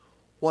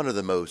One of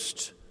the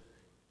most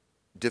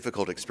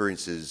difficult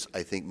experiences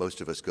I think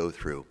most of us go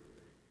through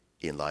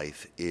in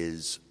life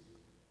is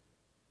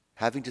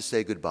having to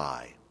say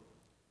goodbye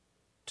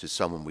to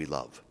someone we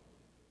love.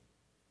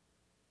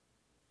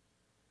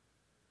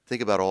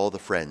 Think about all the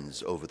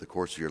friends over the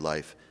course of your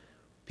life,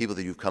 people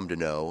that you've come to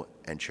know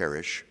and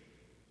cherish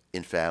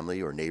in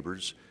family or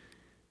neighbors,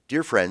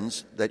 dear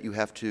friends that you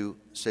have to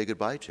say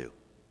goodbye to.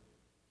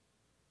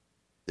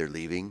 They're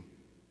leaving,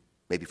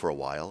 maybe for a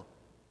while,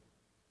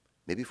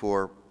 maybe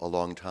for a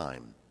long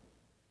time.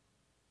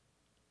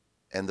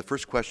 And the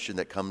first question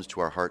that comes to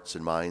our hearts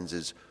and minds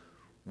is,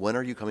 when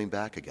are you coming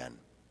back again?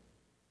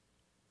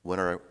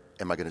 Am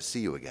I going to see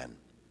you again?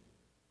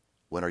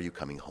 When are you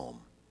coming home?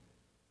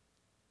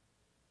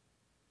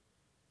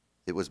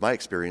 It was my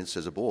experience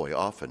as a boy,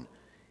 often.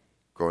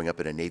 Growing up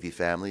in a Navy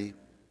family,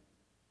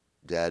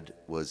 Dad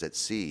was at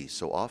sea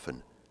so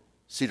often.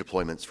 Sea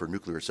deployments for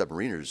nuclear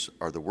submariners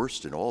are the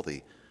worst in all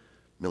the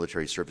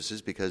military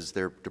services because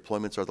their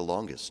deployments are the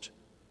longest.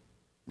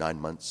 9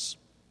 months,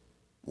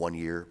 1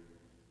 year,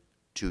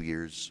 2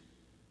 years.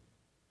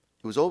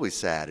 It was always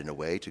sad in a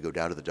way to go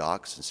down to the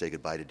docks and say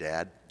goodbye to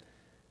Dad,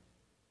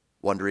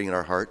 wondering in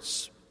our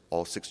hearts,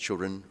 all 6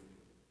 children,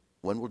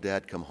 when will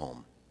Dad come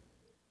home?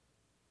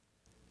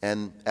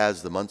 And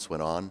as the months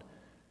went on,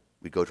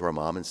 we'd go to our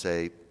mom and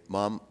say,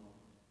 Mom,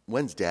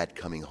 when's Dad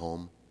coming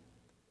home?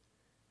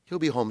 He'll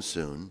be home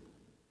soon,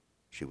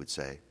 she would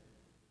say.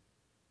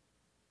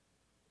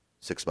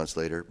 6 months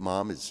later,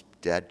 Mom, is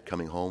Dad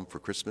coming home for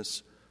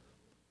Christmas?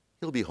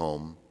 He'll be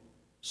home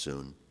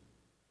soon.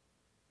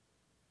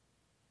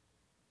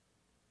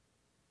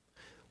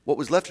 What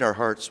was left in our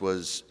hearts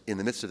was, in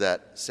the midst of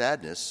that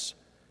sadness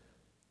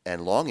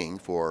and longing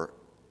for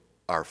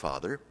our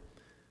father,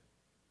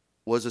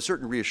 was a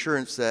certain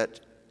reassurance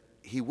that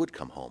he would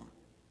come home.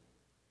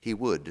 He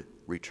would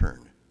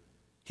return.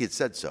 He had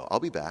said so. I'll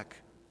be back.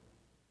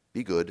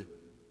 Be good.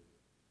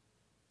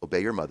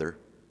 Obey your mother.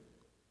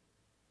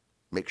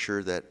 Make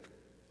sure that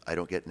I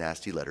don't get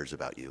nasty letters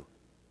about you.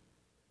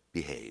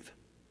 Behave.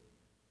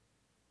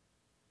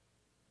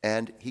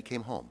 And he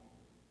came home.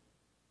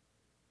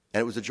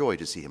 And it was a joy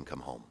to see him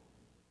come home,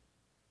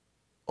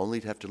 only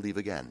to have to leave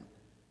again.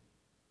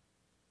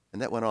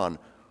 And that went on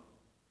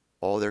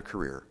all their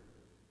career.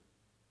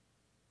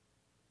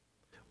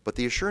 But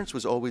the assurance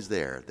was always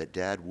there that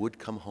Dad would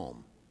come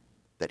home,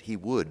 that he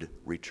would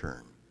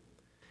return.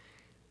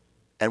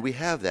 And we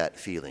have that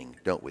feeling,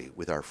 don't we,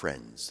 with our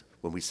friends.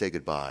 When we say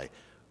goodbye,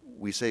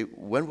 we say,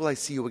 when will I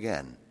see you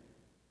again?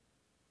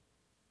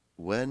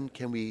 When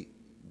can we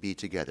be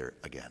together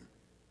again?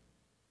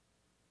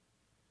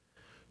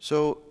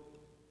 So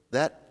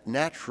that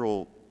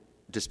natural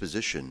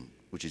disposition,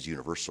 which is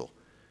universal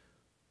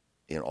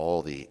in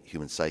all the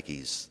human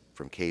psyches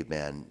from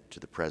caveman to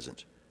the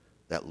present,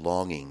 that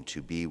longing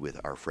to be with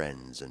our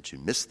friends and to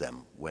miss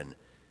them when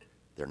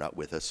they're not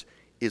with us,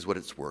 is what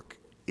it's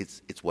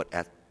what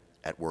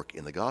at work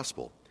in the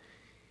gospel.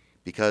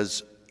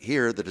 Because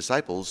here the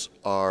disciples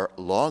are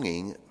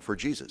longing for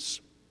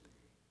Jesus.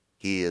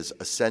 He is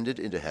ascended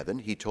into heaven.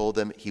 He told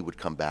them he would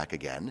come back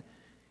again.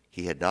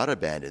 He had not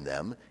abandoned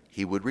them.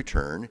 He would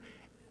return,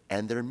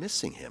 and they're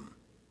missing him.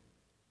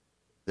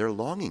 They're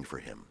longing for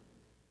him.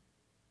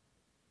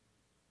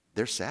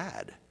 They're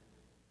sad.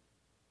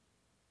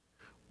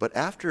 But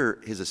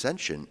after his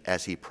ascension,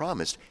 as he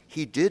promised,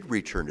 he did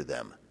return to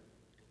them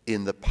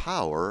in the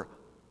power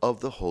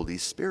of the Holy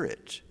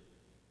Spirit.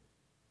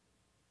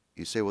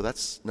 You say, well,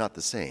 that's not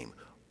the same.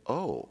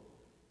 Oh,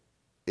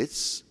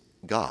 it's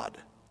God,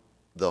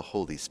 the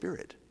Holy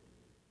Spirit.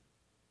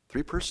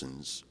 3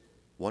 persons,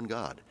 1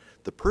 God.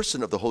 The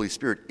person of the Holy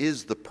Spirit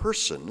is the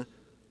person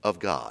of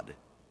God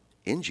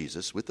in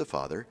Jesus with the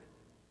Father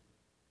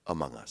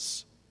among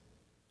us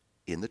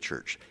in the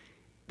church.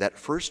 That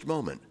first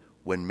moment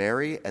when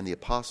Mary and the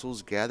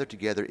apostles gathered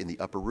together in the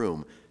upper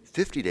room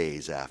 50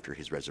 days after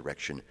his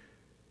resurrection,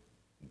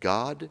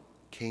 God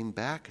came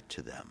back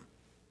to them.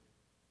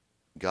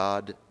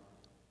 God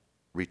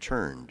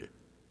returned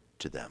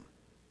to them.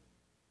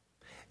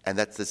 And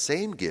that's the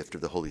same gift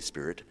of the Holy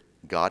Spirit,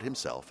 God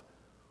himself,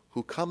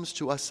 who comes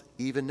to us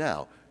even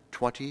now,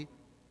 20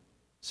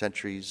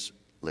 centuries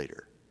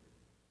later.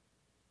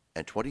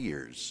 And 20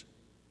 years,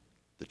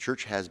 the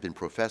church has been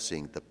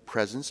professing the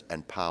presence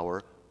and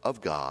power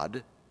of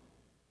God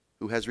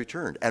who has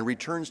returned and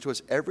returns to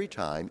us every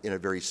time in a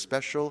very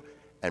special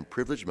and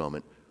privileged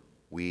moment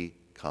we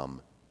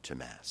come to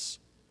Mass,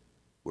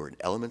 where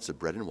elements of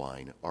bread and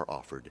wine are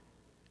offered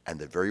and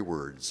the very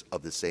words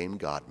of the same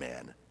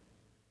God-man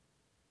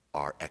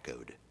are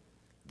echoed.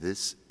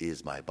 This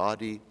is my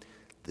body,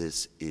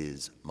 this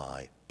is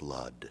my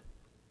blood.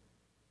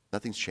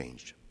 Nothing's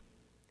changed.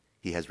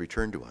 He has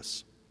returned to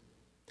us.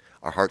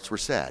 Our hearts were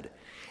sad.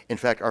 In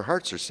fact, our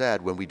hearts are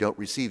sad when we don't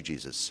receive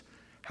Jesus.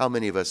 How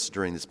many of us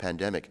during this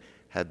pandemic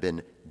have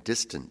been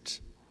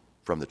distant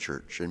from the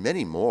church, and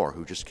many more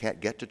who just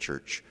can't get to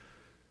church.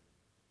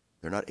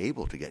 They're not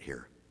able to get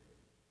here.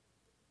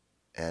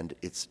 And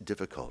it's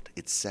difficult.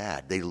 It's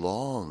sad. They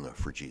long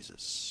for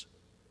Jesus.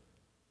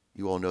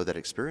 You all know that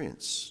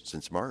experience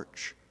since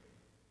March.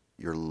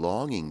 You're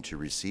longing to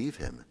receive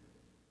him.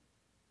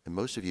 And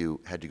most of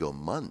you had to go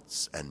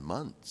months and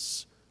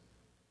months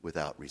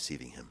without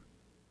receiving him.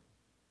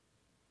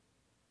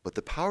 But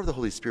the power of the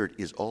Holy Spirit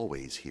is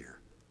always here.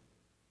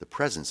 The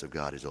presence of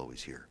God is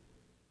always here.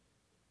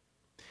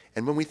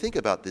 And when we think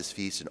about this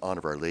feast in honor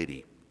of Our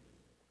Lady,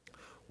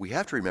 we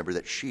have to remember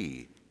that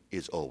she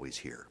is always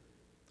here.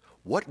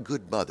 What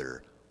good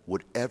mother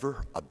would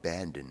ever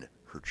abandon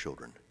her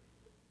children?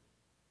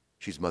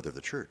 She's mother of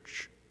the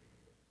church.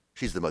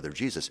 She's the mother of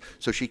Jesus,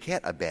 so she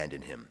can't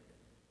abandon him.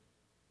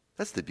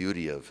 That's the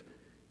beauty of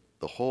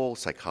the whole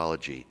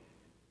psychology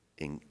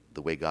in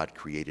the way God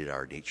created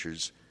our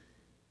natures.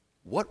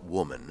 What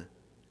woman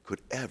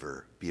could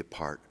ever be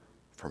apart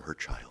from her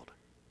child?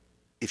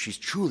 If she's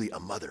truly a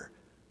mother,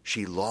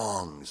 she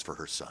longs for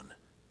her son.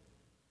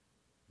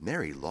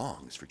 Mary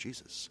longs for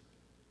Jesus.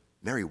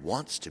 Mary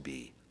wants to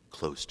be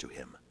close to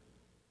him.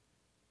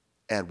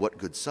 And what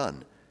good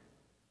son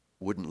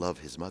wouldn't love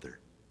his mother?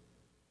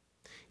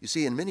 You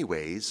see, in many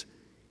ways,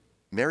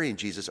 Mary and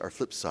Jesus are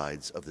flip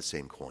sides of the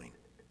same coin.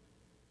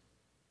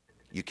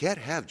 You can't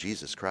have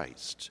Jesus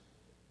Christ,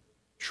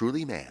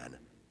 truly man,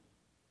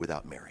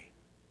 without Mary.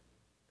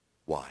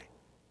 Why?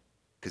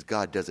 Because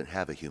God doesn't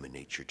have a human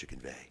nature to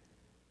convey.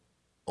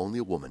 Only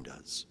a woman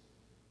does.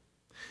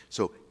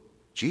 So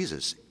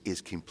Jesus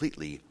is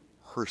completely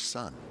her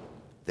son,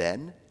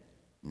 then,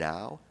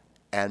 now,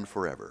 and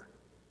forever.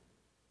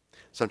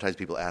 Sometimes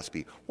people ask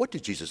me, what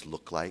did Jesus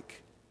look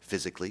like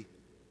physically?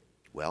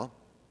 Well,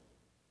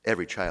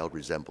 every child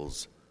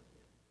resembles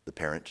the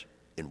parent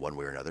in one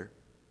way or another.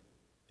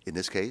 In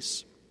this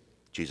case,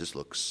 Jesus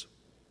looks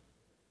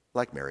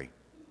like Mary.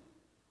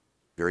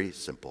 Very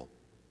simple.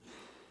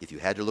 If you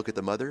had to look at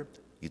the mother,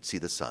 you'd see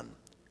the son.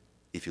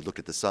 If you looked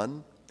at the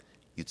son,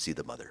 you'd see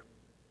the mother.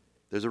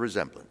 There's a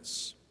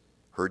resemblance.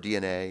 Her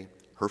DNA,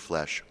 her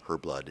flesh, her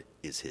blood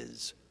is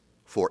his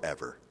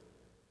forever.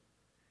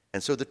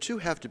 And so the two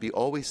have to be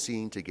always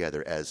seen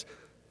together as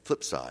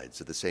flip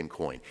sides of the same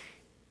coin.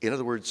 In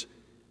other words,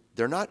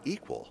 they're not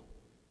equal.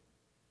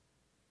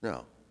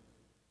 No.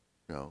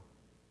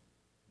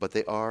 But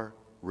they are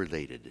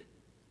related.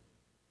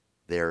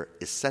 They're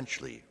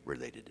essentially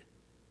related.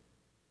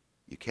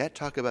 You can't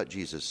talk about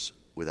Jesus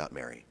without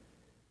Mary.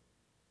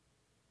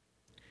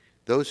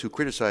 Those who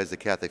criticize the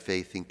Catholic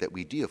faith think that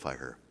we deify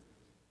her.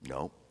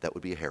 No, that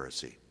would be a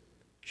heresy.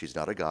 She's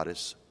not a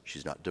goddess.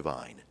 She's not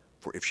divine.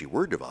 For if she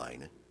were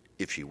divine,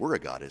 if she were a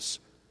goddess,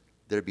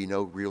 there'd be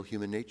no real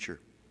human nature.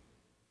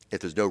 If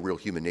there's no real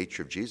human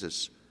nature of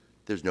Jesus,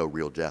 there's no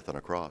real death on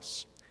a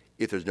cross.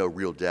 If there's no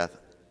real death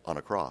on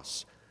a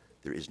cross,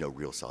 there is no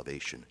real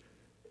salvation.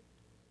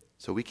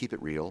 So we keep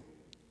it real,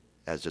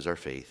 as does our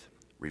faith,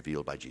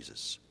 revealed by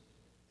Jesus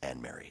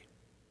and Mary.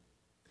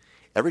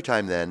 Every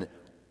time then,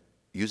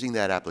 using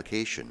that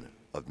application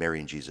of Mary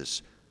and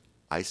Jesus,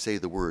 I say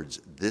the words,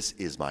 "This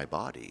is my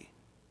body,"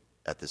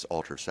 at this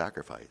altar of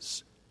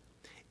sacrifice.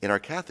 In our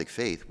Catholic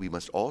faith, we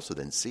must also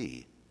then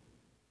see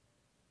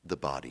the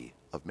body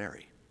of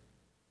Mary.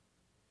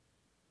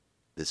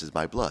 This is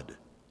my blood.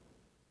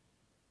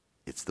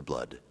 It's the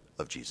blood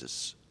of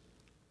Jesus,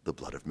 the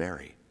blood of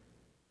Mary.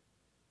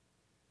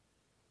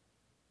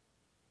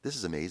 This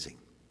is amazing.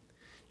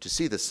 To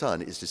see the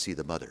Son is to see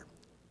the mother.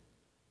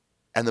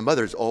 And the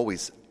mother is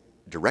always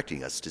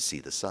directing us to see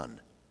the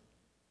Son.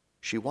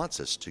 She wants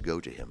us to go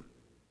to him.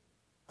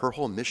 Her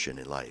whole mission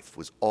in life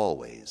was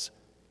always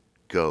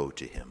go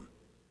to him,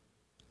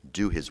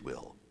 do his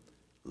will,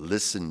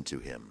 listen to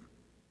him.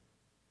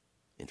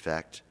 In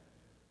fact,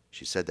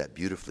 she said that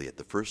beautifully at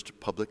the first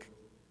public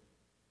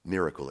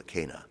miracle at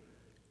Cana.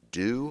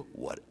 Do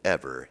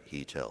whatever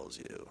he tells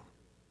you.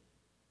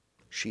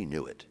 She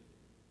knew it.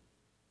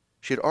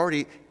 She had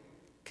already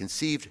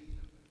conceived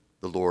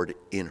the Lord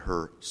in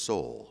her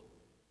soul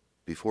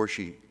before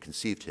she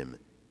conceived him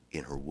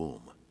in her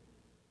womb.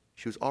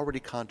 She was already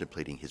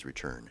contemplating his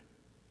return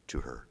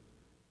to her,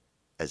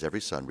 as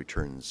every son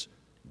returns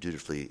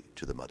dutifully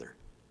to the mother.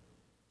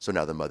 So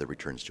now the mother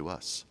returns to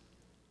us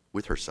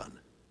with her son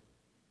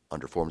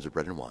under forms of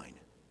bread and wine.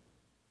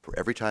 For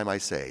every time I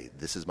say,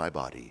 "This is my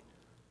body,"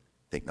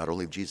 think not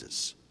only of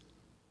Jesus,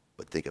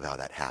 but think of how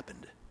that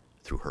happened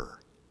through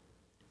her.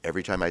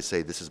 Every time I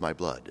say, "This is my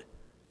blood,"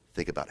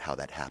 think about how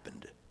that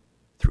happened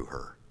through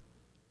her.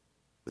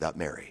 Without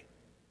Mary,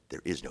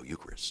 there is no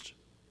Eucharist.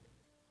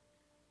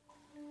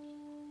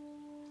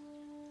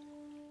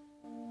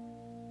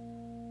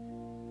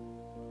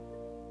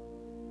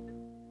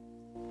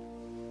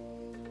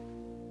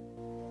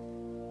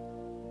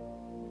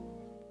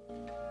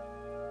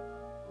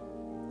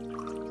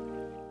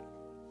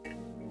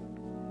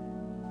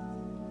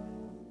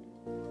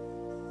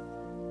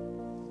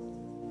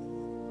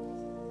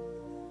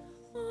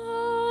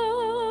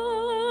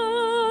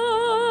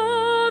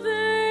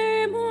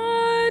 Ave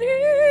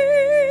Maria.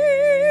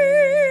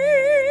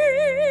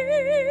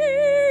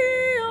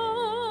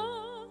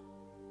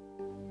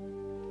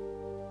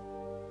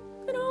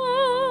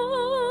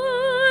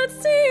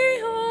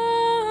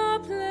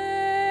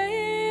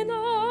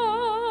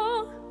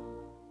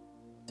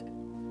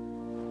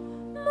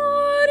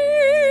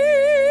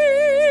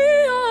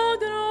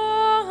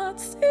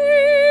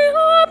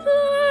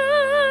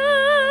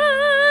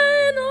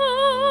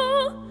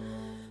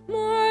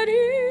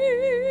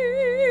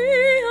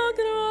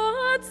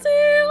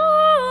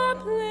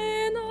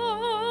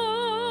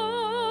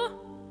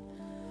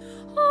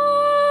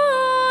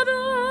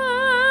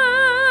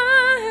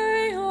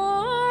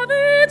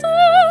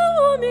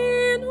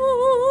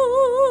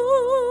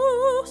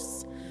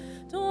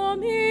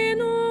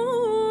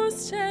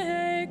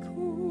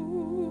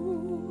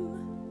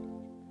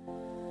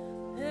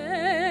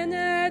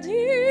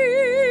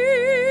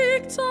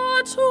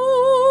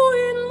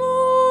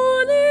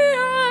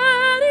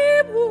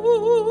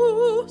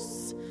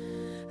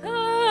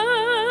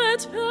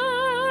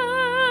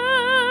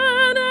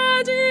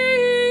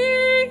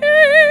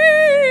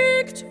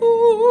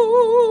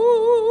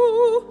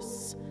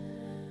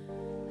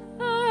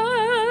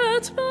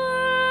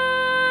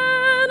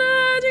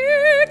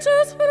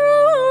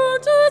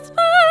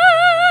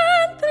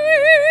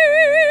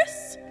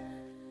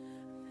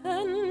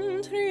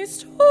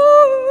 ventris tui,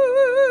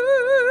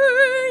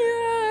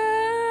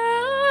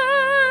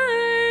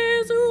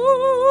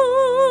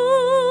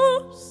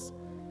 Jesus.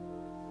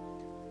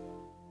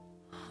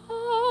 Ave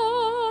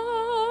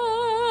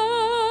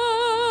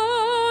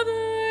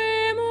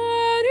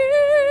Maria.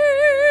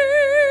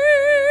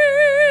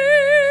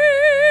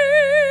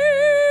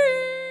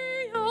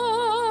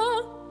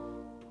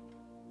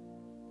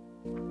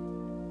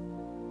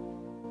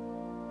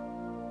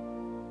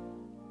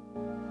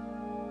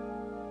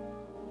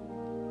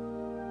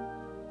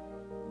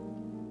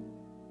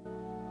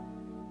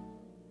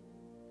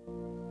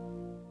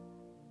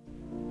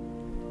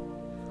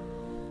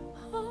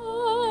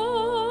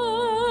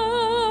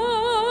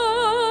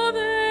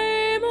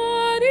 Ave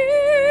Maria.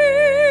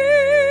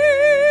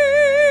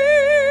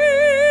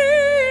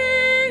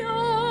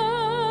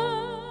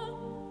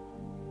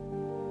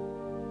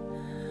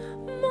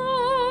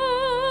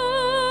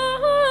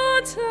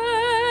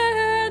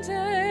 Mater Dei,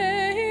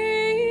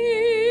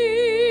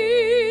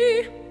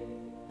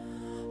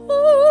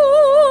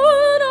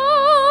 ora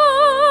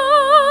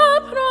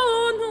pro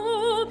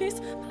nobis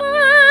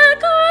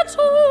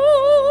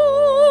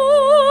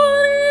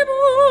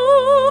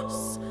peccatoribus,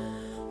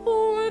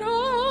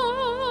 ora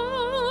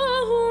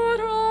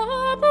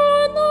pro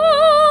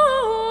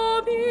nobis,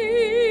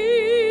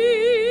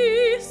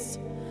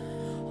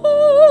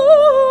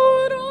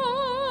 ora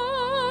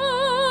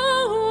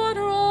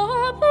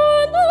pro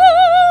nobis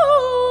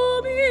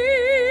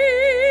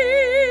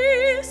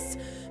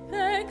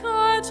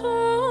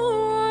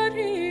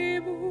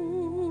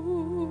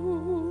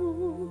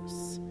peccatoribus,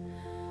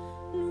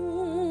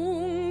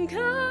 nunc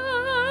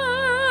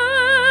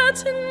et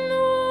in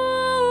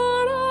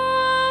hora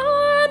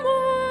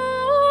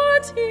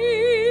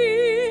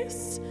mortis,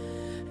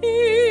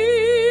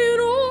 in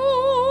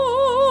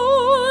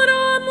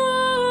hora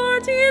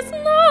mortis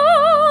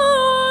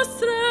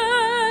nostrae,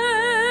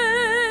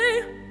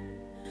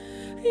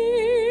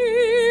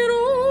 in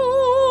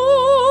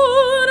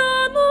hora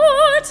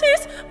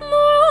mortis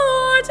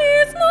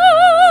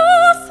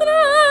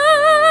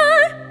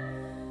nostrae,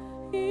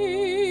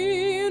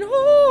 in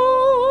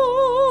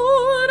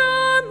hora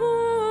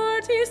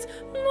mortis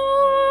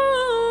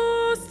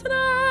nostrae.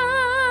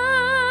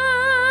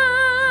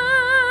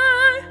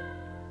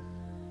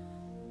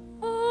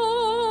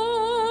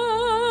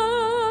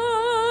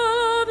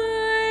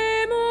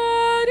 Ave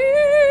Maria.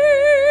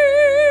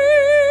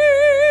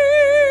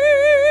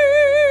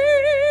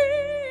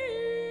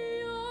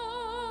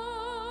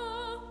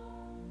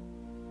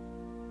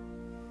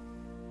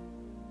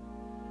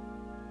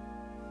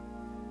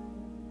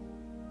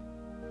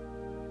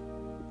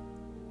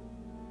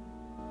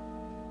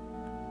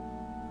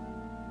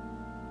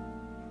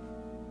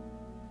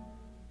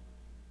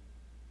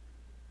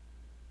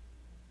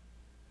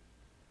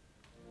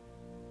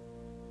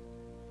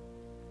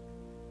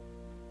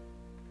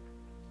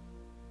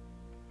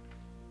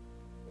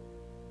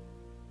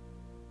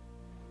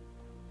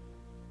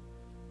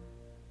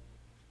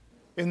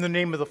 In the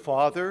name of the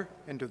Father,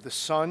 and of the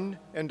Son,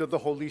 and of the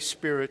Holy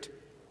Spirit,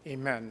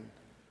 amen.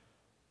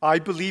 I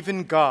believe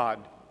in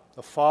God,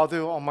 the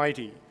Father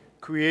Almighty,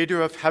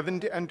 creator of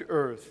heaven and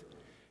earth,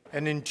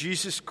 and in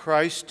Jesus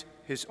Christ,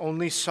 his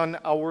only Son,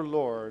 our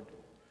Lord,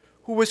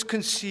 who was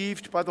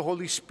conceived by the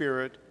Holy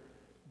Spirit,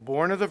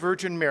 born of the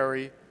Virgin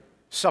Mary,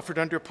 suffered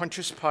under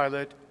Pontius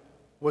Pilate,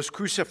 was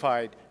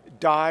crucified,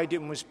 died,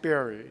 and was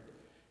buried.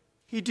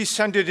 He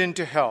descended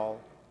into hell.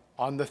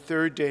 On the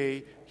third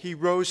day, he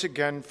rose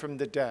again from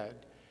the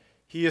dead.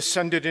 He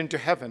ascended into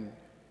heaven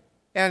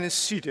and is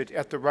seated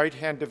at the right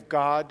hand of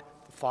God,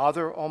 the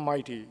Father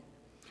Almighty.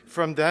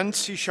 From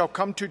thence he shall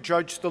come to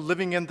judge the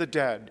living and the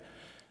dead.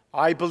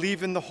 I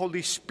believe in the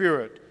Holy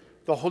Spirit,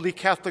 the Holy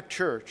Catholic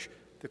Church,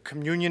 the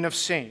communion of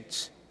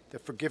saints, the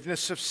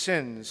forgiveness of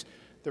sins,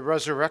 the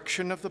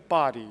resurrection of the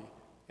body,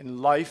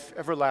 and life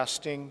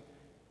everlasting.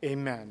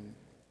 Amen.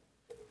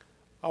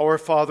 Our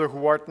Father,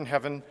 who art in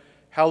heaven,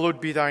 hallowed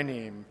be thy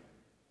name.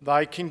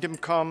 Thy kingdom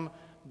come,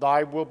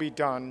 thy will be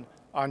done,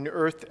 on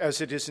earth as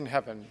it is in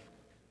heaven.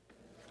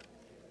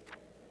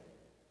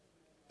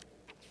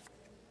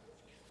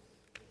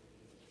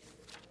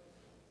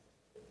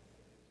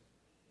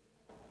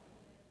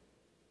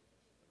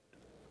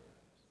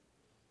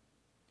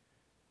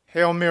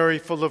 Hail Mary,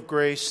 full of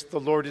grace,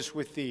 the Lord is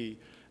with thee.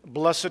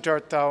 Blessed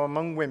art thou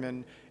among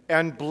women,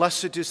 and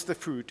blessed is the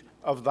fruit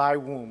of thy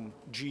womb,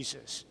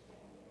 Jesus.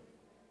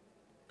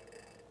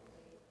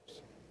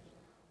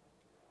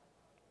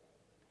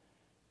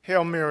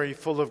 Hail Mary,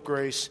 full of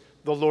grace,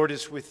 the Lord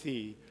is with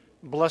thee.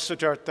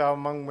 Blessed art thou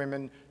among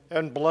women,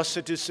 and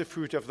blessed is the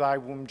fruit of thy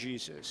womb,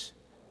 Jesus.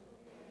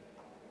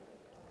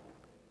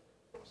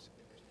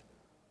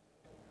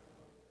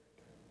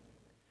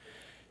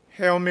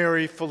 Hail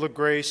Mary, full of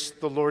grace,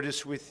 the Lord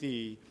is with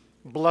thee.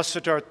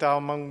 Blessed art thou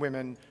among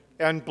women,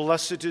 and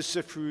blessed is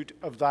the fruit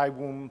of thy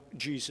womb,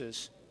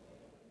 Jesus.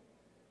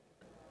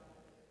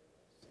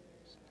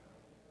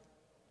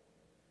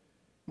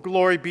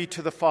 Glory be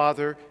to the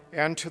Father,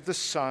 and to the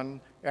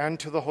Son, and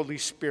to the Holy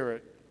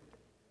Spirit.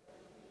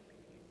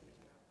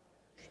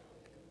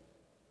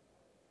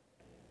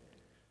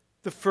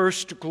 The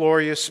first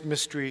glorious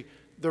mystery,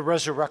 the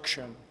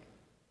resurrection.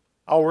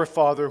 Our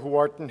Father who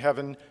art in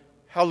heaven,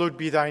 hallowed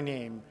be thy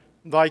name.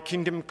 Thy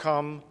kingdom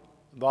come,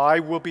 thy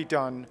will be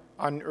done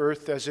on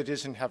earth as it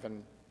is in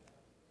heaven.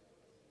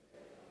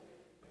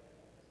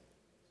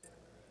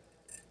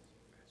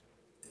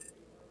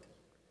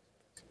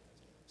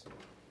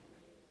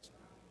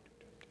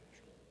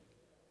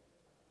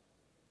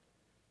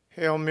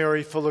 Hail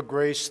Mary, full of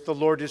grace, the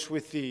Lord is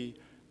with thee.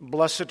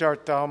 Blessed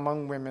art thou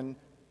among women,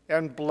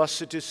 and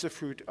blessed is the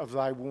fruit of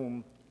thy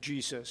womb,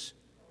 Jesus.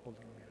 Holy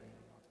Mary,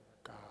 Mother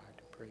of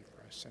God, pray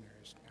for us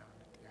sinners now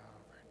and at the hour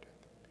of our death.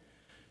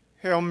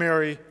 Hail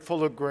Mary,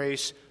 full of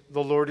grace,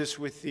 the Lord is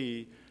with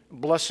thee.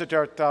 Blessed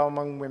art thou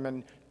among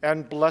women,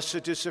 and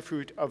blessed is the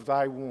fruit of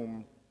thy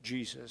womb,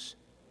 Jesus.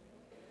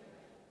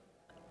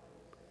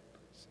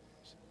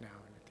 Now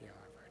and at the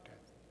hour of our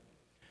death.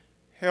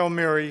 Hail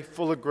Mary,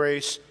 full of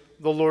grace,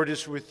 the Lord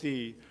is with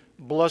thee.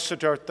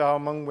 Blessed art thou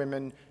among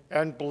women,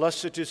 and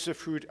blessed is the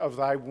fruit of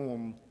thy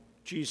womb,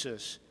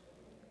 Jesus.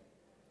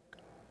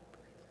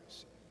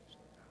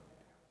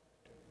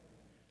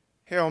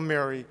 Hail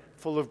Mary,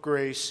 full of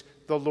grace,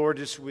 the Lord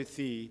is with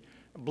thee.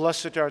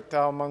 Blessed art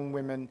thou among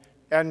women,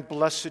 and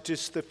blessed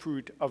is the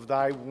fruit of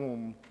thy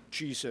womb,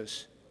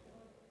 Jesus.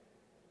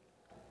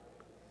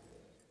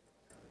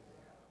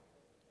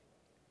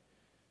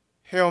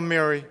 Hail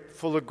Mary,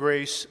 full of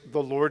grace,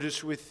 the Lord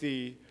is with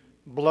thee.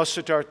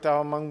 Blessed art thou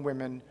among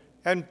women,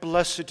 and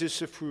blessed is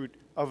the fruit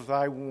of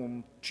thy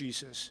womb,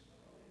 Jesus.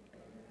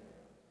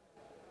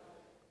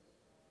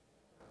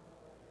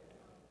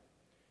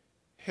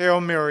 Hail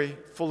Mary,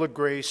 full of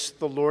grace,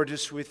 the Lord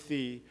is with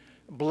thee.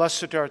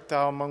 Blessed art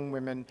thou among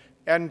women,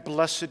 and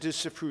blessed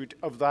is the fruit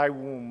of thy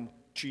womb,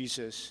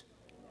 Jesus.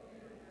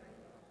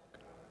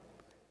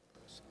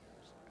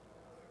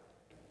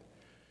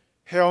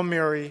 Hail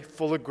Mary,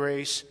 full of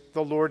grace,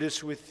 the Lord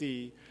is with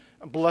thee.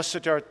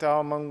 Blessed art thou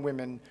among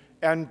women,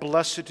 and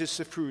blessed is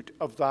the fruit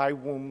of thy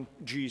womb,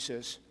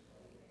 Jesus.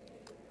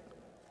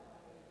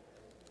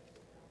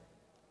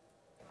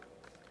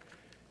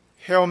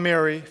 Hail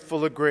Mary,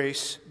 full of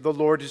grace, the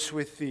Lord is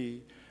with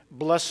thee.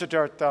 Blessed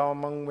art thou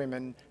among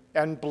women,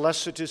 and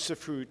blessed is the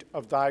fruit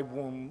of thy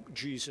womb,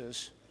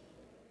 Jesus.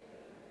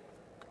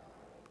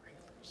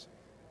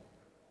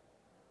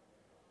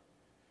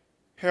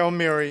 Hail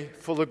Mary,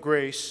 full of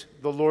grace,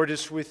 the Lord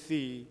is with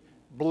thee.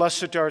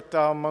 Blessed art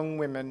thou among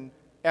women,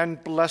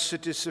 and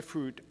blessed is the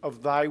fruit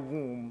of thy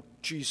womb,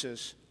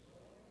 Jesus.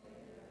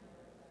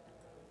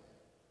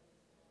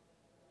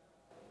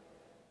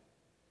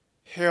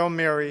 Hail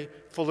Mary,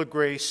 full of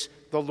grace,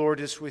 the Lord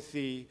is with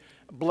thee.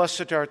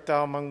 Blessed art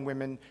thou among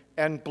women,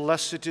 and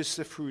blessed is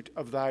the fruit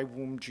of thy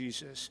womb,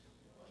 Jesus.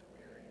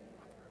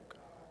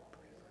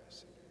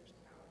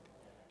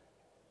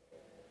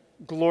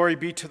 Glory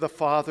be to the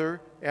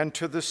Father, and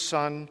to the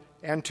Son,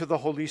 and to the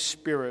Holy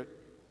Spirit.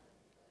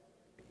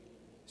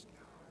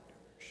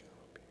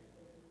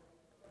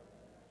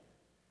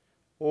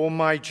 O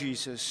my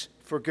Jesus,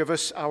 forgive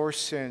us our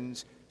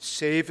sins,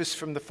 save us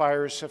from the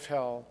fires of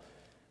hell,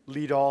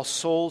 lead all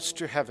souls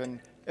to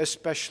heaven,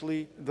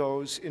 especially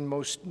those in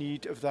most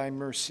need of thy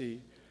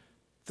mercy.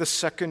 The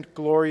second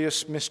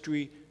glorious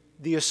mystery,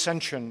 the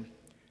Ascension.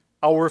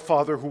 Our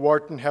Father who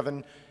art in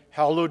heaven,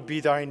 hallowed be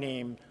thy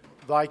name.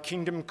 Thy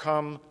kingdom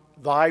come,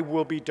 thy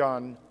will be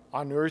done,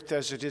 on earth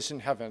as it is in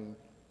heaven.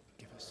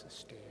 Give us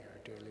this day our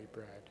daily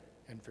bread,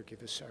 and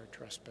forgive us our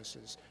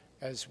trespasses,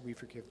 as we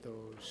forgive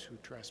those who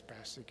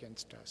trespass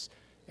against us.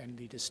 And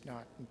lead us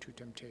not into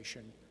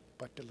temptation,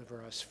 but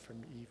deliver us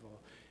from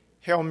evil.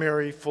 Hail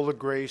Mary, full of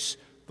grace,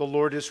 the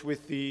Lord is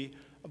with thee.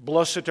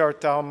 Blessed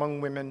art thou among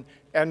women,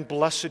 and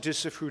blessed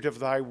is the fruit of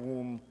thy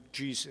womb,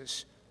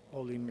 Jesus.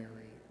 Holy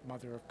Mary,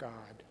 Mother of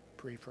God,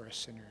 pray for us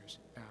sinners,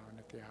 now and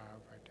at the hour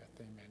of our death.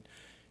 Amen.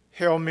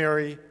 Hail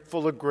Mary,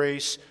 full of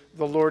grace,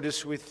 the Lord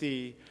is with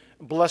thee.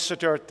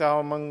 Blessed art thou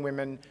among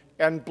women,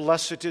 and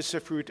blessed is the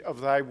fruit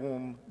of thy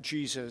womb,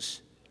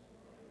 Jesus.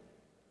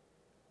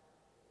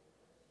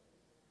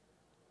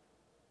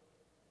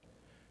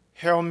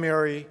 Hail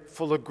Mary,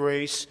 full of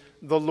grace,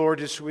 the Lord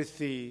is with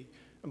thee.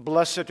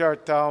 Blessed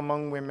art thou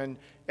among women,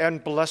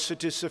 and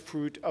blessed is the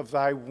fruit of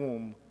thy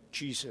womb,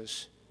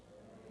 Jesus.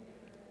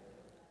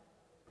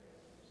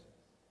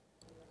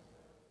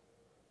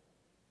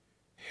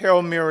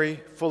 Hail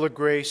Mary, full of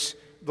grace,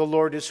 the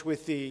Lord is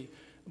with thee.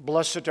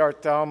 Blessed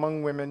art thou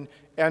among women,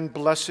 and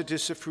blessed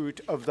is the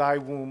fruit of thy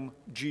womb,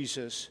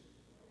 Jesus.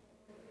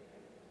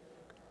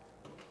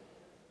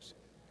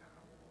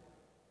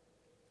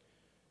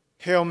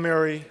 Hail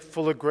Mary,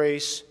 full of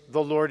grace,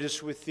 the Lord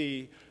is with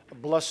thee.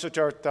 Blessed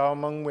art thou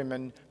among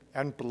women,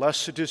 and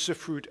blessed is the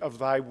fruit of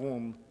thy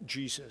womb,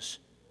 Jesus.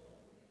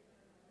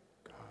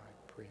 God,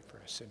 pray for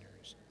us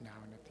sinners, now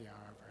and at the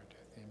hour of our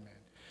death. Amen.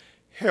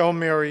 Hail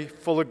Mary,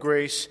 full of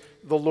grace,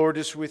 the Lord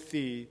is with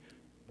thee.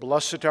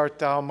 Blessed art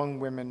thou among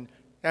women,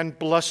 and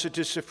blessed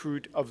is the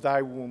fruit of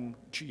thy womb,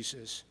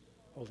 Jesus.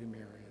 Holy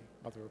Mary,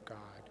 Mother of God,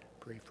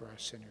 pray for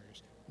us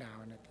sinners, now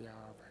and at the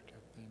hour of our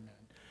death. Amen.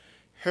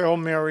 Hail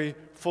Mary,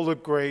 full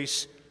of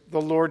grace,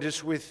 the Lord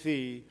is with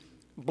thee.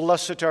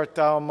 Blessed art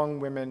thou among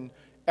women,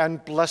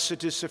 and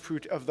blessed is the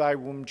fruit of thy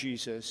womb,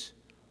 Jesus.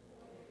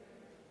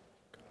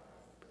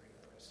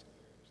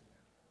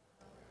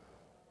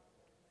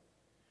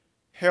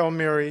 Hail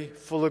Mary,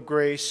 full of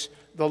grace,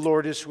 the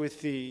Lord is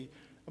with thee.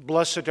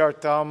 Blessed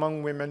art thou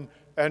among women,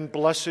 and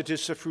blessed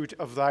is the fruit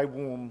of thy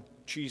womb,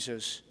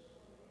 Jesus.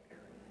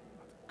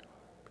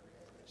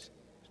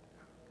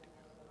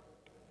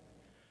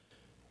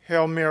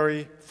 Hail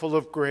Mary, full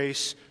of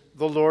grace,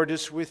 the Lord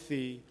is with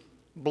thee.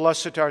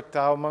 Blessed art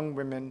thou among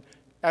women,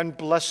 and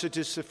blessed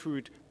is the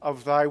fruit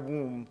of thy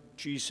womb,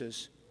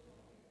 Jesus.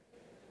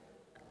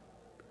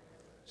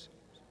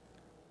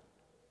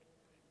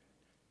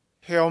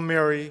 Hail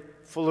Mary,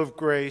 full of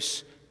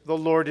grace, the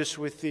Lord is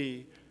with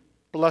thee.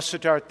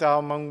 Blessed art thou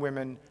among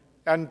women,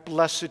 and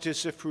blessed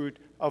is the fruit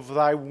of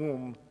thy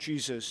womb,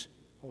 Jesus.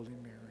 Holy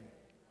Mary,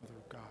 Mother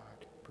of God,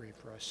 pray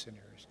for us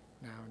sinners,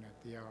 now and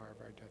at the hour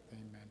of our death.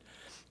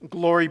 Amen.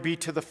 Glory be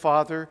to the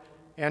Father,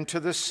 and to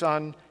the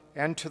Son,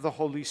 and to the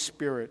Holy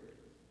Spirit.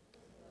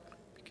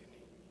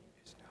 Beginning,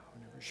 is now,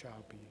 and ever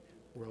shall be,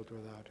 world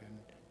without end.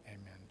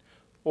 Amen.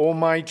 O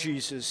my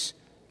Jesus,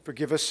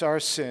 forgive us our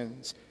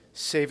sins,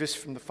 save us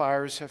from the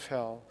fires of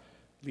hell,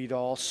 lead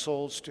all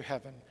souls to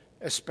heaven,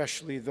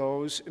 especially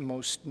those in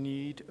most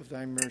need of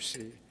thy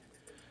mercy.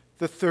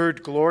 The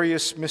third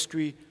glorious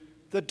mystery,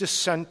 the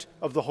descent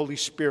of the Holy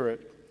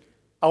Spirit.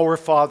 Our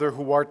Father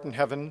who art in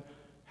heaven,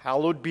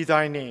 hallowed be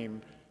thy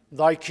name.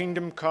 Thy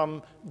kingdom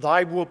come,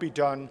 thy will be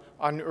done,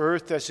 on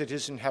earth as it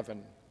is in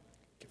heaven.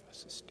 Give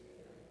us this day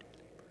our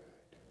daily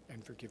bread,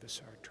 and forgive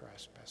us our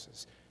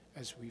trespasses,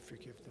 as we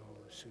forgive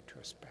those who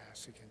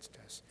trespass against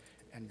us.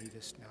 And lead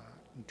us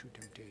not into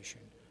temptation,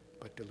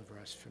 but deliver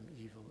us from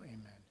evil.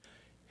 Amen.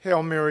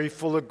 Hail Mary,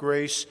 full of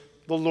grace,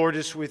 the Lord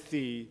is with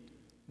thee.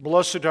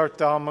 Blessed art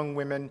thou among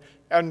women,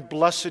 and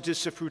blessed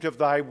is the fruit of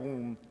thy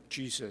womb,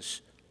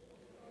 Jesus.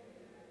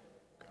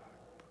 God,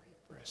 pray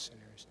for us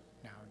sinners,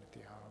 now and at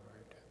the hour of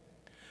our death.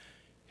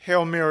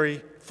 Hail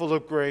Mary, full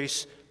of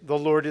grace, the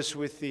Lord is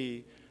with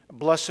thee.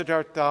 Blessed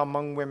art thou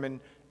among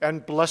women,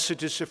 and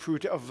blessed is the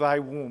fruit of thy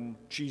womb,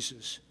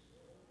 Jesus.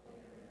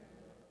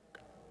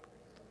 God, pray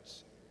for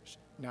us sinners,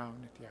 now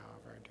and at the hour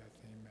of our death.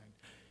 Amen.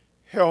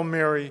 Hail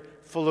Mary,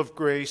 full of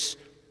grace,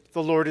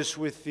 the Lord is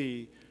with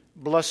thee.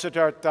 Blessed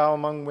art thou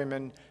among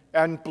women,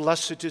 and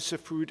blessed is the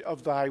fruit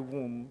of thy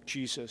womb,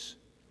 Jesus.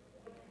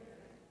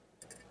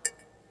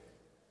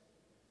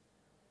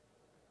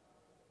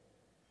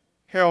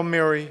 Hail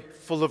Mary,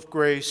 full of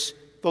grace,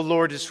 the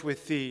Lord is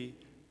with thee.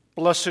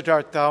 Blessed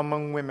art thou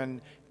among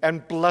women,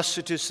 and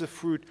blessed is the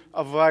fruit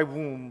of thy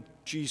womb,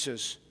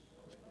 Jesus.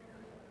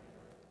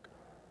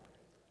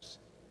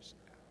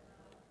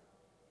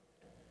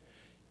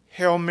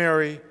 Hail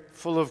Mary,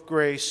 full of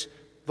grace,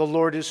 the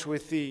Lord is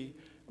with thee.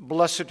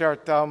 Blessed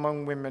art thou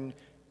among women,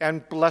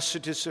 and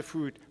blessed is the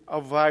fruit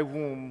of thy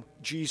womb,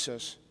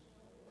 Jesus.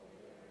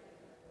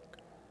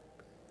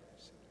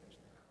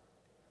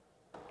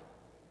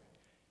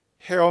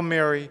 Hail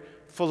Mary,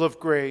 full of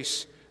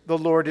grace, the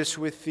Lord is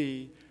with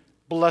thee.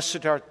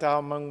 Blessed art thou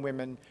among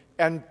women,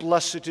 and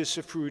blessed is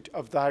the fruit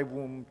of thy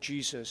womb,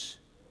 Jesus.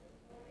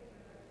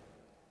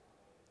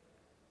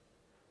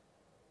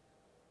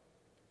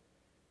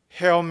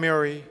 Hail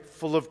Mary,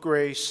 full of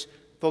grace,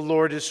 the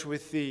Lord is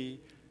with thee.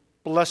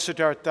 Blessed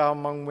art thou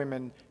among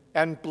women,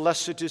 and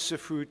blessed is the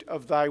fruit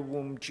of thy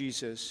womb,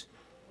 Jesus.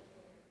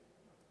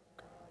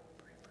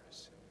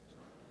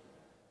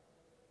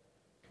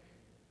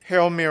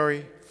 Hail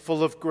Mary,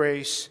 full of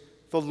grace,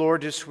 the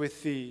Lord is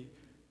with thee.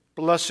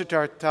 Blessed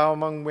art thou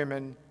among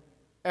women,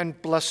 and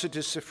blessed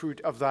is the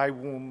fruit of thy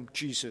womb,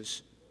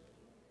 Jesus.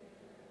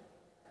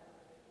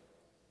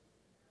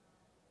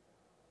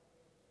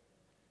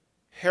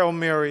 Hail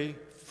Mary,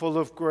 full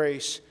of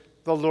grace,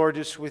 the Lord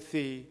is with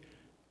thee.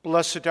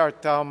 Blessed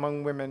art thou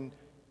among women,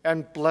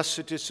 and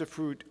blessed is the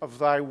fruit of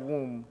thy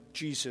womb,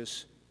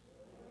 Jesus.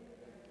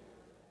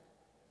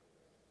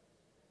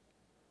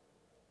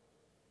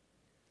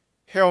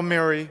 Hail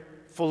Mary,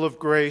 full of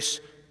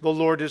grace, the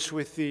Lord is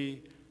with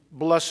thee.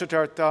 Blessed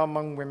art thou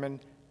among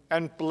women,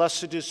 and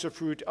blessed is the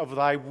fruit of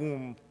thy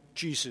womb,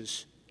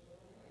 Jesus.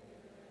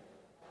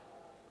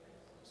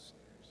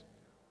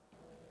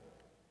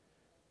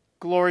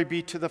 Glory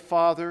be to the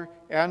Father,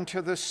 and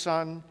to the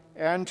Son,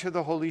 and to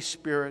the Holy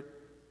Spirit.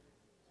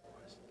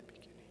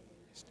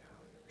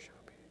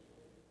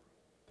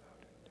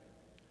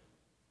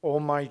 O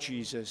my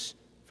Jesus,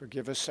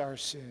 forgive us our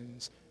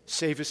sins,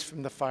 save us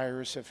from the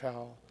fires of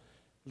hell,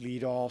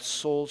 lead all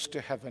souls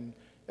to heaven,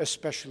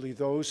 especially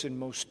those in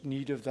most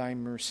need of thy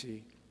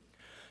mercy.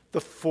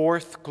 The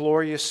fourth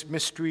glorious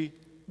mystery,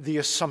 the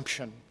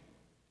Assumption.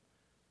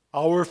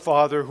 Our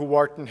Father who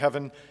art in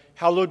heaven,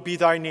 hallowed be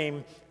thy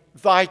name.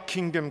 Thy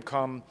kingdom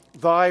come,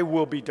 thy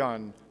will be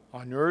done,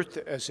 on earth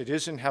as it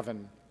is in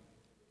heaven.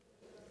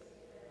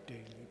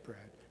 Daily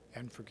bread,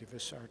 and forgive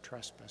us our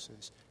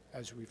trespasses,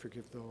 as we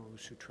forgive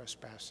those who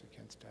trespass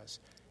against us.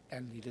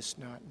 And lead us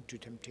not into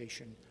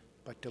temptation,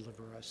 but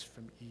deliver us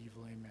from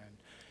evil. Amen.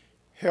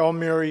 Hail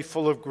Mary,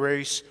 full of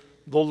grace,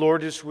 the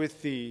Lord is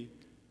with thee.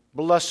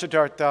 Blessed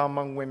art thou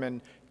among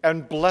women,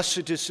 and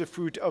blessed is the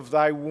fruit of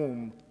thy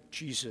womb,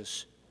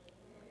 Jesus.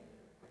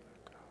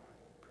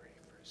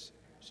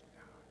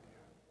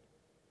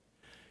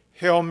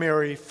 Hail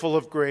Mary, full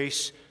of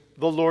grace,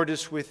 the Lord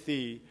is with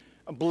thee.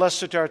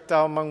 Blessed art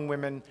thou among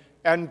women,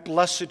 and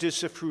blessed is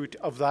the fruit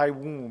of thy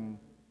womb,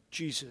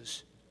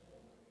 Jesus.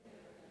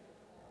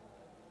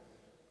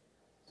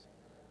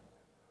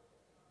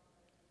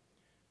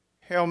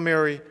 Hail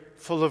Mary,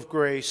 full of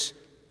grace,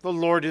 the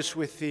Lord is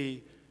with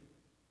thee.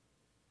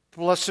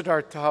 Blessed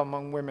art thou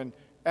among women,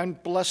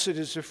 and blessed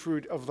is the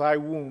fruit of thy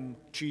womb,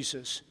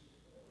 Jesus.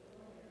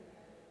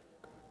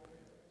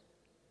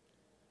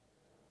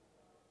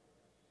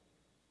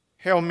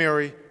 Hail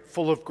Mary,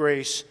 full of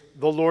grace,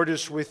 the Lord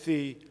is with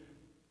thee.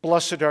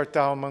 Blessed art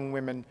thou among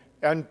women,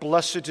 and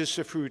blessed is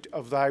the fruit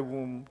of thy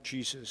womb,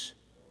 Jesus.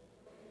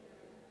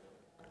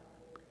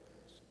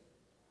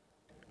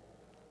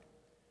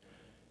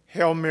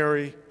 Hail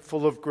Mary,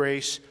 full of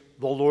grace,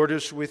 the Lord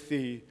is with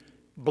thee.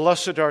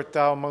 Blessed art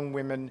thou among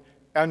women,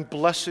 and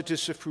blessed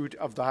is the fruit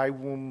of thy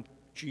womb,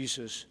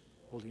 Jesus.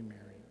 Holy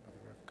Mary,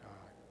 Mother of God,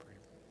 pray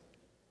for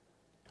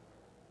us.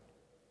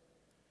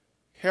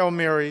 Hail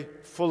Mary,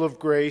 full of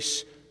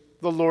grace,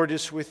 the Lord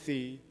is with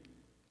thee.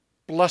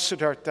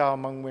 Blessed art thou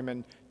among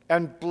women,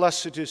 and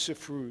blessed is the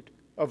fruit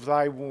of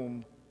thy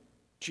womb,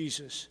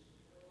 Jesus.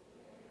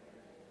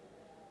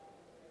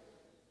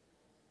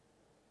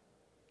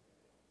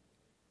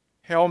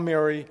 Hail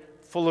Mary,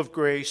 full of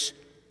grace,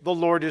 the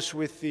Lord is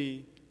with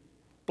thee.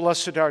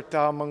 Blessed art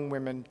thou among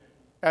women,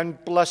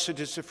 and blessed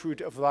is the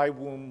fruit of thy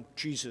womb,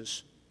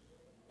 Jesus.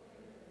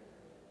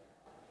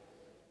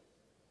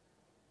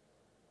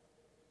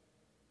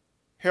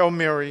 Hail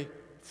Mary,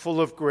 full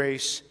of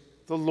grace,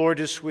 the Lord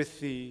is with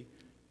thee.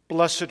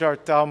 Blessed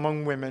art thou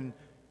among women,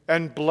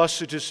 and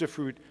blessed is the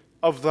fruit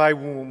of thy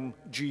womb,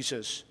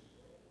 Jesus.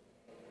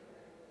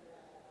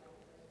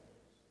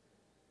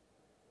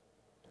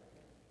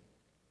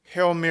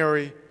 Hail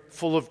Mary,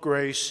 full of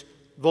grace,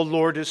 the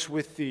Lord is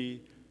with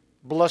thee.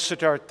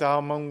 Blessed art thou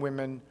among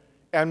women,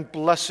 and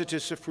blessed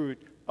is the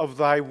fruit of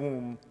thy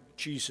womb,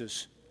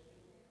 Jesus.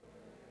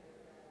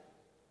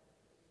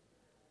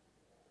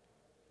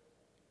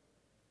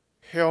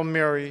 Hail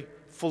Mary,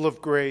 full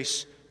of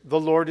grace, the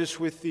Lord is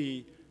with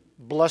thee.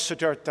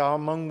 Blessed art thou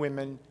among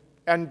women,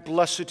 and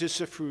blessed is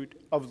the fruit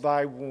of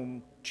thy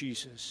womb,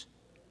 Jesus.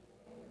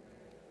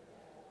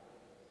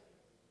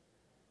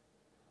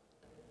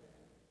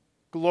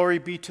 Glory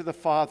be to the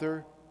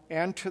Father,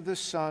 and to the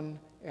Son,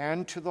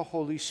 and to the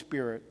Holy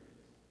Spirit.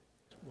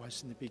 As it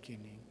was in the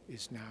beginning,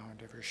 is now,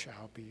 and ever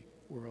shall be,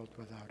 world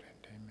without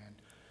end. Amen.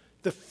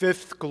 The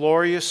fifth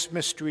glorious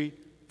mystery,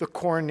 the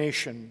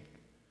coronation.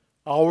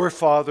 Our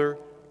Father,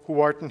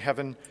 who art in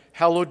heaven,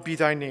 hallowed be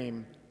thy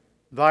name.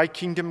 Thy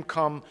kingdom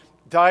come,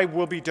 thy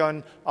will be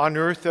done on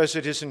earth as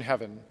it is in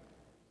heaven.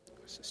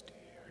 Give us this day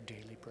our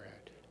daily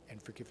bread, and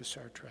forgive us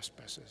our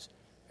trespasses,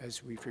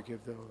 as we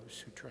forgive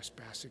those who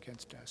trespass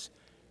against us.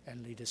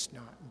 And lead us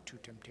not into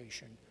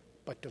temptation,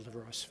 but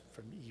deliver us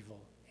from evil.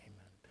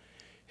 Amen.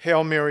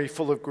 Hail Mary,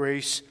 full of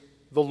grace,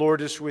 the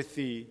Lord is with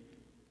thee.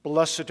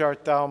 Blessed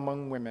art thou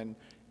among women,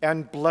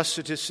 and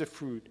blessed is the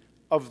fruit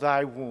of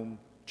thy womb,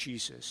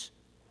 Jesus.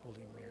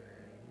 Holy Mary,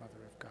 Mother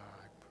of God,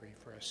 pray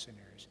for us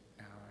sinners,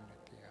 now and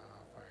at the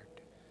hour of our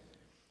death.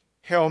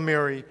 Hail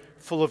Mary,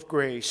 full of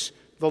grace,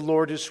 the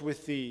Lord is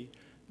with thee.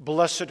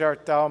 Blessed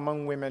art thou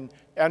among women,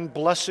 and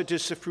blessed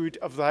is the fruit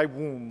of thy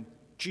womb,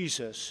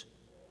 Jesus.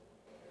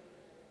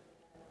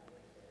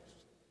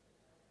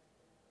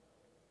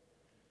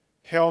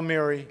 Hail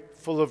Mary,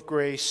 full of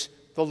grace,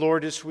 the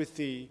Lord is with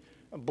thee.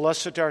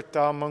 Blessed art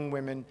thou among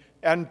women,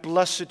 and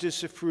blessed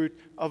is the fruit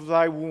of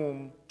thy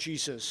womb,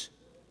 Jesus.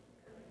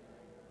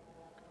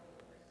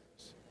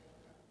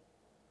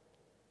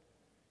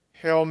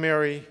 Hail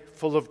Mary,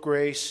 full of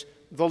grace,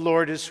 the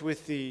Lord is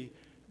with thee.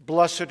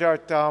 Blessed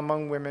art thou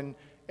among women,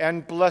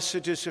 and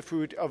blessed is the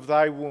fruit of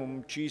thy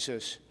womb,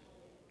 Jesus.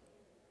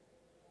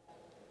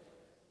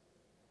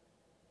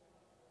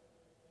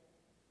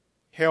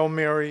 Hail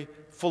Mary,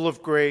 full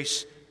of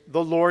grace,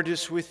 the Lord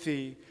is with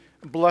thee.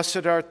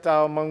 Blessed art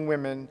thou among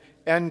women,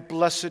 and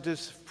blessed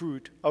is the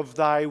fruit of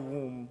thy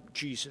womb,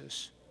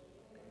 Jesus.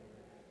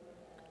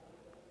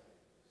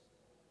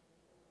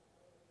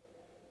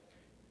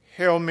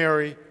 Hail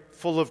Mary,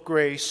 full of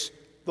grace,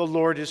 the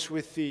Lord is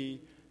with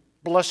thee.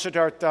 Blessed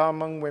art thou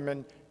among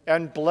women,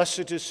 and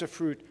blessed is the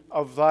fruit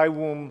of thy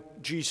womb,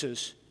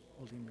 Jesus.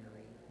 Holy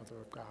Mary,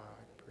 Mother of God,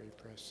 pray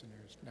for us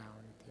sinners, now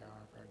and at the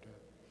hour of our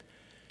death.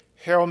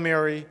 Hail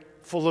Mary,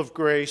 full of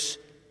grace,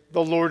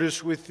 the Lord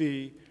is with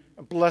thee.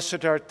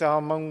 Blessed art thou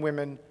among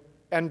women,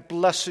 and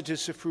blessed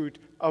is the fruit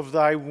of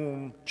thy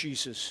womb,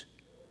 Jesus.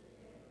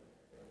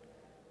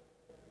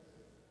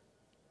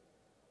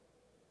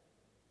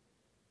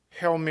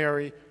 Hail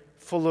Mary,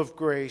 full of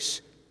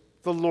grace,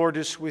 the Lord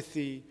is with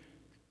thee.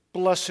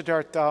 Blessed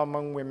art thou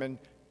among women,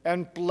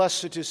 and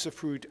blessed is the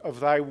fruit of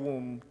thy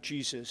womb,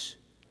 Jesus.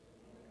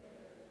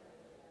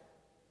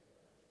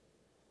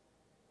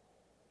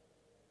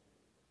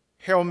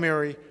 Hail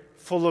Mary,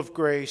 full of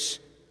grace,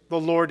 The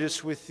Lord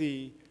is with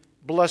thee.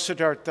 Blessed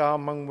art thou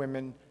among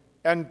women,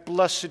 and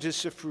blessed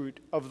is the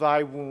fruit of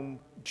thy womb,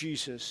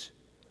 Jesus.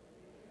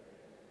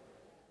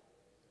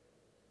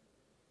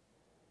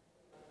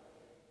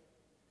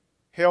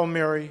 Hail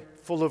Mary,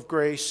 full of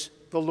grace,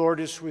 the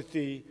Lord is with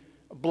thee.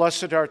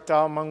 Blessed art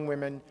thou among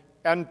women,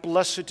 and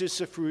blessed is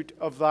the fruit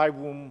of thy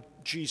womb,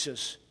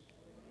 Jesus.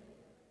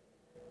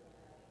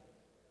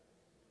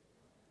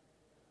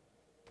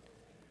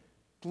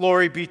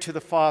 Glory be to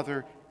the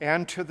Father,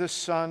 and to the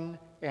Son,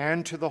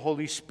 and to the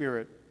Holy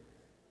Spirit.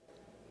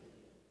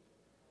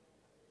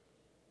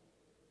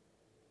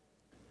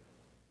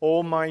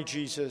 O my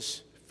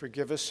Jesus,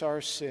 forgive us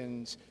our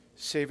sins,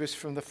 save us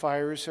from the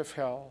fires of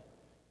hell,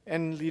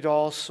 and lead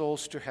all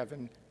souls to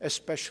heaven,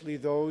 especially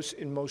those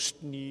in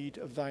most need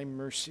of thy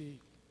mercy.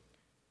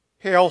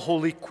 Hail,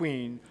 Holy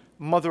Queen,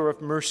 Mother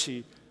of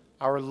mercy,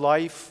 our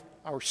life,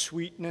 our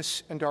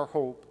sweetness, and our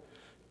hope.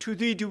 To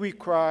thee do we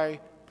cry,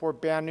 poor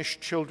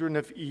banished children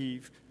of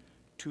Eve.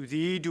 To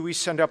thee do we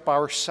send up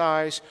our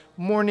sighs,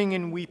 mourning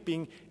and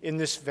weeping in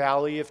this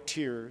valley of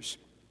tears.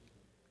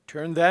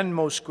 Turn then,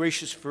 most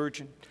gracious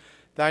Virgin,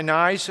 thine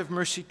eyes of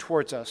mercy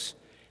towards us,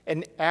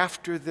 and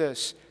after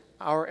this,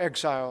 our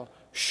exile,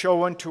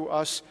 show unto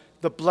us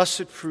the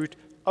blessed fruit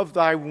of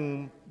thy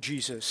womb,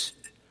 Jesus.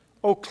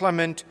 O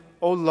clement,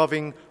 O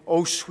loving,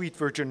 O sweet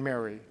Virgin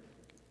Mary,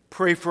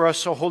 pray for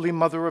us, O Holy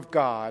Mother of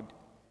God.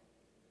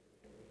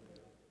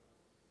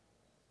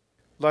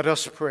 Let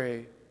us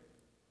pray.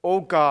 O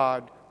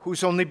God,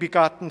 whose only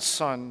begotten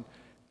Son,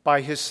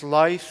 by his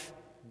life,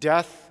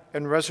 death,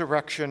 and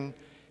resurrection,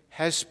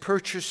 has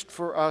purchased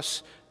for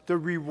us the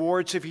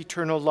rewards of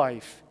eternal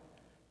life,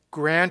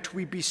 grant,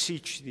 we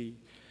beseech thee,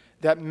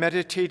 that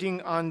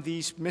meditating on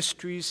these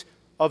mysteries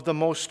of the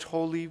most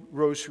holy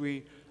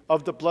rosary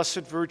of the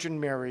Blessed Virgin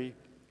Mary,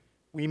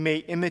 we may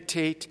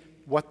imitate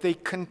what they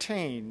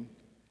contain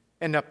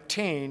and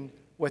obtain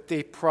what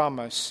they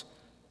promise,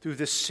 through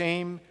the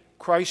same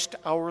Christ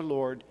our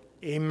Lord.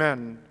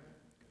 Amen.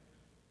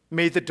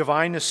 May the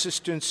divine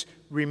assistance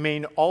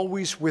remain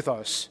always with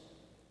us.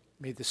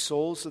 May the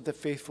souls of the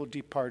faithful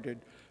departed,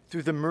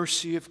 through the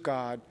mercy of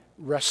God,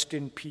 rest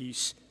in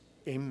peace.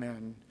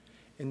 Amen.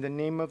 In the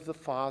name of the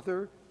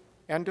Father,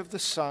 and of the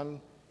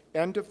Son,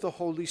 and of the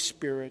Holy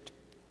Spirit.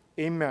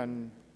 Amen.